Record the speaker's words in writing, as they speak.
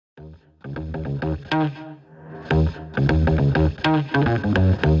Welcome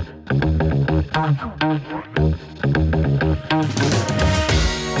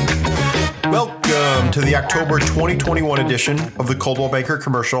to the October 2021 edition of the Coldwell Banker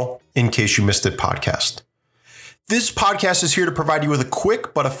Commercial In Case You Missed It podcast. This podcast is here to provide you with a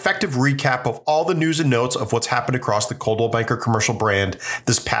quick but effective recap of all the news and notes of what's happened across the Coldwell Banker Commercial brand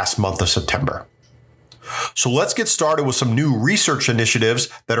this past month of September. So let's get started with some new research initiatives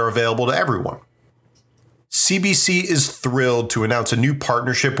that are available to everyone. CBC is thrilled to announce a new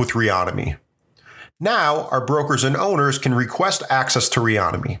partnership with Reonomy. Now, our brokers and owners can request access to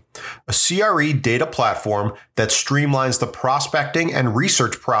Reonomy, a CRE data platform that streamlines the prospecting and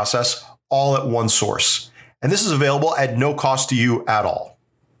research process all at one source. And this is available at no cost to you at all.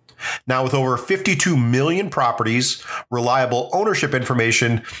 Now, with over 52 million properties, reliable ownership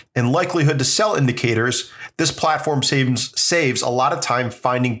information, and likelihood to sell indicators, this platform saves a lot of time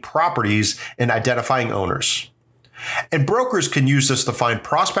finding properties and identifying owners. And brokers can use this to find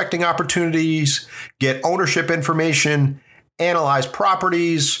prospecting opportunities, get ownership information, analyze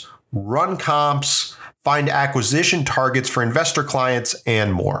properties, run comps, find acquisition targets for investor clients,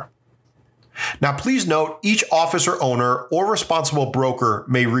 and more. Now, please note each office or owner or responsible broker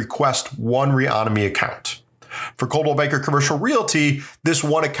may request one Reonomy account. For Coldwell Banker Commercial Realty, this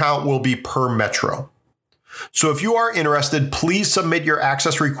one account will be per metro. So if you are interested, please submit your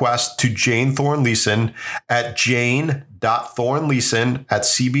access request to Jane Thorne-Leeson at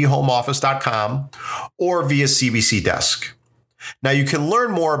jane.thornleeson@cbhomeoffice.com or via CBC Desk. Now you can learn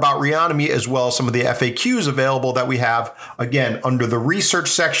more about Reonomy as well as some of the FAQs available that we have, again, under the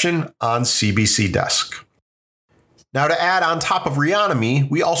research section on CBC Desk. Now to add on top of Reonomy,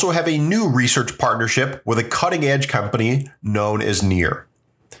 we also have a new research partnership with a cutting-edge company known as Near.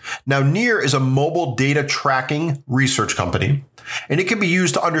 Now, Near is a mobile data tracking research company, and it can be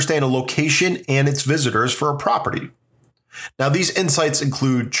used to understand a location and its visitors for a property. Now, these insights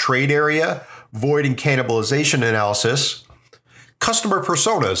include trade area, void and cannibalization analysis, customer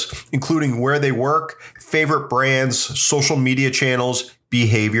personas, including where they work, favorite brands, social media channels,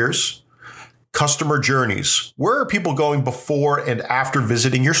 behaviors, customer journeys, where are people going before and after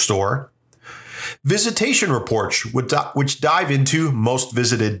visiting your store, visitation reports, which dive into most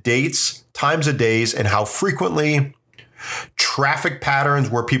visited dates, times of days, and how frequently, traffic patterns,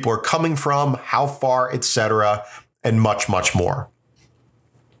 where people are coming from, how far, etc., and much, much more.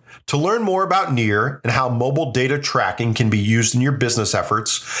 To learn more about Near and how mobile data tracking can be used in your business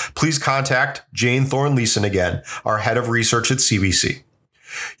efforts, please contact Jane Thorne-Leeson again, our head of research at CBC.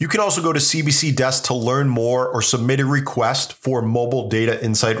 You can also go to CBC Desk to learn more or submit a request for mobile data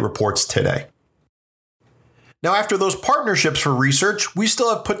insight reports today. Now, after those partnerships for research, we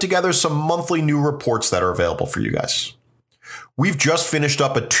still have put together some monthly new reports that are available for you guys. We've just finished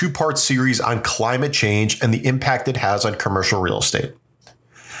up a 2-part series on climate change and the impact it has on commercial real estate.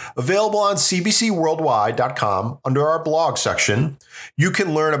 Available on cbcworldwide.com under our blog section, you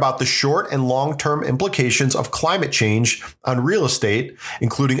can learn about the short and long-term implications of climate change on real estate,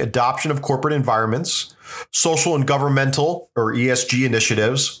 including adoption of corporate environments, social and governmental or ESG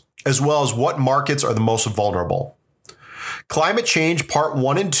initiatives, as well as what markets are the most vulnerable. Climate Change Part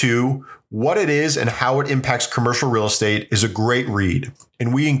 1 and 2, What It Is and How It Impacts Commercial Real Estate, is a great read,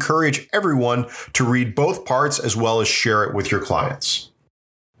 and we encourage everyone to read both parts as well as share it with your clients.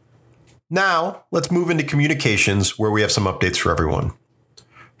 Now, let's move into communications, where we have some updates for everyone.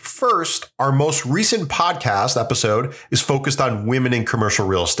 First, our most recent podcast episode is focused on women in commercial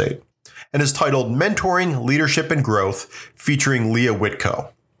real estate and is titled Mentoring, Leadership, and Growth, featuring Leah Whitco.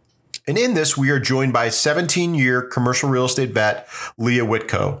 And in this, we are joined by 17-year commercial real estate vet, Leah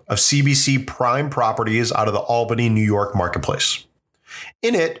Whitco of CBC Prime Properties out of the Albany, New York marketplace.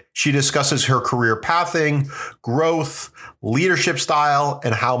 In it, she discusses her career pathing, growth, leadership style,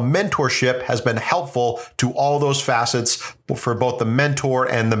 and how mentorship has been helpful to all those facets for both the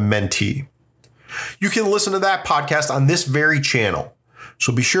mentor and the mentee. You can listen to that podcast on this very channel,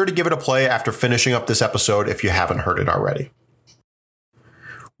 so be sure to give it a play after finishing up this episode if you haven't heard it already.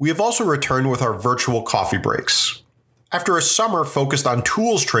 We have also returned with our virtual coffee breaks. After a summer focused on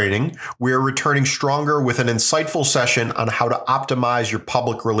tools training, we are returning stronger with an insightful session on how to optimize your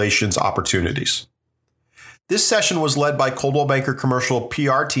public relations opportunities. This session was led by Coldwell Banker Commercial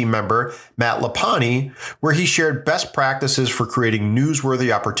PR team member Matt Lapani, where he shared best practices for creating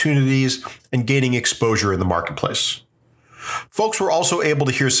newsworthy opportunities and gaining exposure in the marketplace. Folks were also able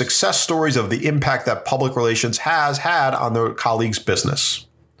to hear success stories of the impact that public relations has had on their colleagues' business.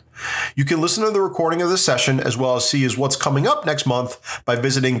 You can listen to the recording of this session as well as see what's coming up next month by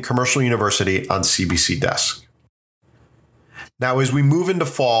visiting Commercial University on CBC Desk. Now, as we move into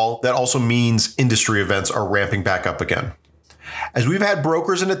fall, that also means industry events are ramping back up again. As we've had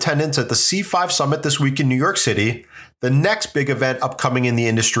brokers in attendance at the C5 Summit this week in New York City, the next big event upcoming in the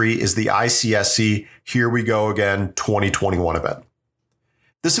industry is the ICSC Here We Go Again 2021 event.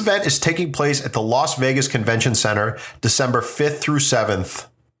 This event is taking place at the Las Vegas Convention Center December 5th through 7th.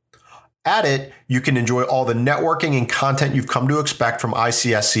 At it, you can enjoy all the networking and content you've come to expect from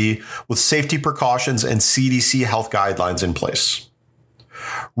ICSC with safety precautions and CDC health guidelines in place.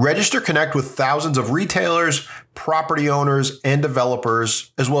 Register Connect with thousands of retailers, property owners, and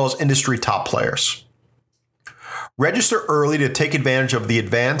developers, as well as industry top players. Register early to take advantage of the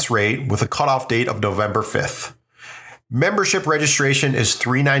advance rate with a cutoff date of November 5th. Membership registration is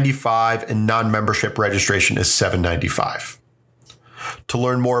 $395 and non-membership registration is $795. To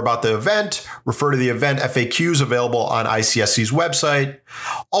learn more about the event, refer to the event FAQs available on ICSC's website.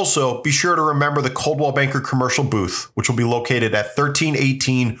 Also, be sure to remember the Coldwell Banker commercial booth, which will be located at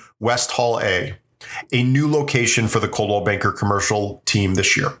 1318 West Hall A, a new location for the Coldwell Banker commercial team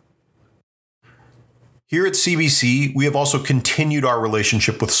this year. Here at CBC, we have also continued our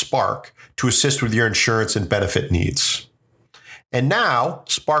relationship with Spark to assist with your insurance and benefit needs. And now,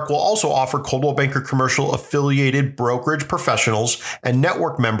 Spark will also offer Coldwell Banker Commercial affiliated brokerage professionals and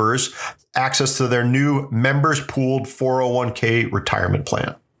network members access to their new members pooled 401k retirement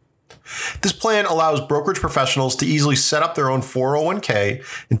plan. This plan allows brokerage professionals to easily set up their own 401k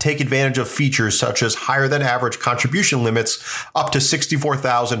and take advantage of features such as higher than average contribution limits up to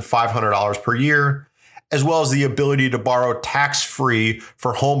 $64,500 per year, as well as the ability to borrow tax-free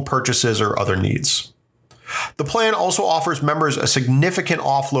for home purchases or other needs. The plan also offers members a significant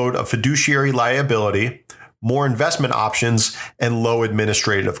offload of fiduciary liability, more investment options, and low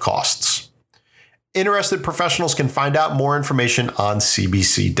administrative costs. Interested professionals can find out more information on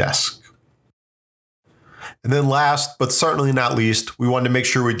CBC Desk. And then last, but certainly not least, we wanted to make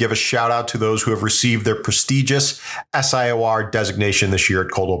sure we give a shout out to those who have received their prestigious SIOR designation this year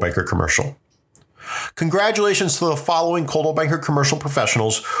at Coldwell Banker Commercial. Congratulations to the following Coldwell Banker Commercial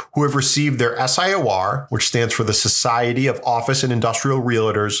professionals who have received their SIOR, which stands for the Society of Office and Industrial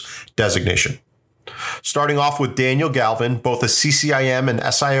Realtors designation. Starting off with Daniel Galvin, both a CCIM and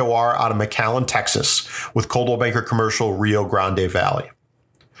SIOR out of McAllen, Texas, with Coldwell Banker Commercial Rio Grande Valley.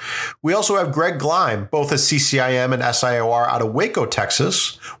 We also have Greg Gleim, both a CCIM and SIOR out of Waco,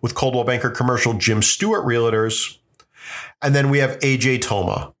 Texas, with Coldwell Banker Commercial Jim Stewart Realtors. And then we have AJ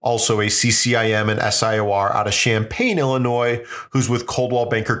Toma, also a CCIM and SIOR out of Champaign, Illinois, who's with Coldwell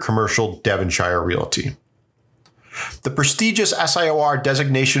Banker Commercial Devonshire Realty. The prestigious SIOR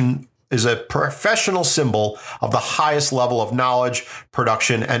designation is a professional symbol of the highest level of knowledge,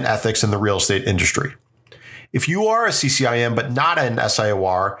 production, and ethics in the real estate industry. If you are a CCIM but not an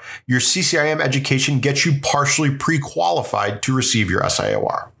SIOR, your CCIM education gets you partially pre-qualified to receive your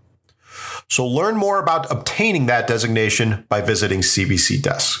SIOR. So learn more about obtaining that designation by visiting CBC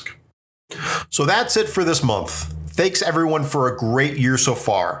Desk. So that's it for this month. Thanks everyone for a great year so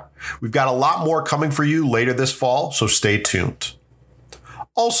far. We've got a lot more coming for you later this fall, so stay tuned.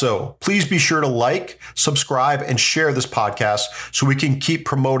 Also, please be sure to like, subscribe, and share this podcast so we can keep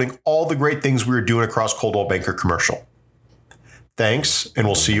promoting all the great things we are doing across Coldwell Banker Commercial. Thanks, and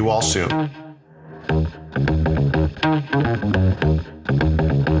we'll see you all soon.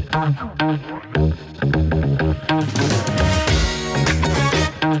 Thank you.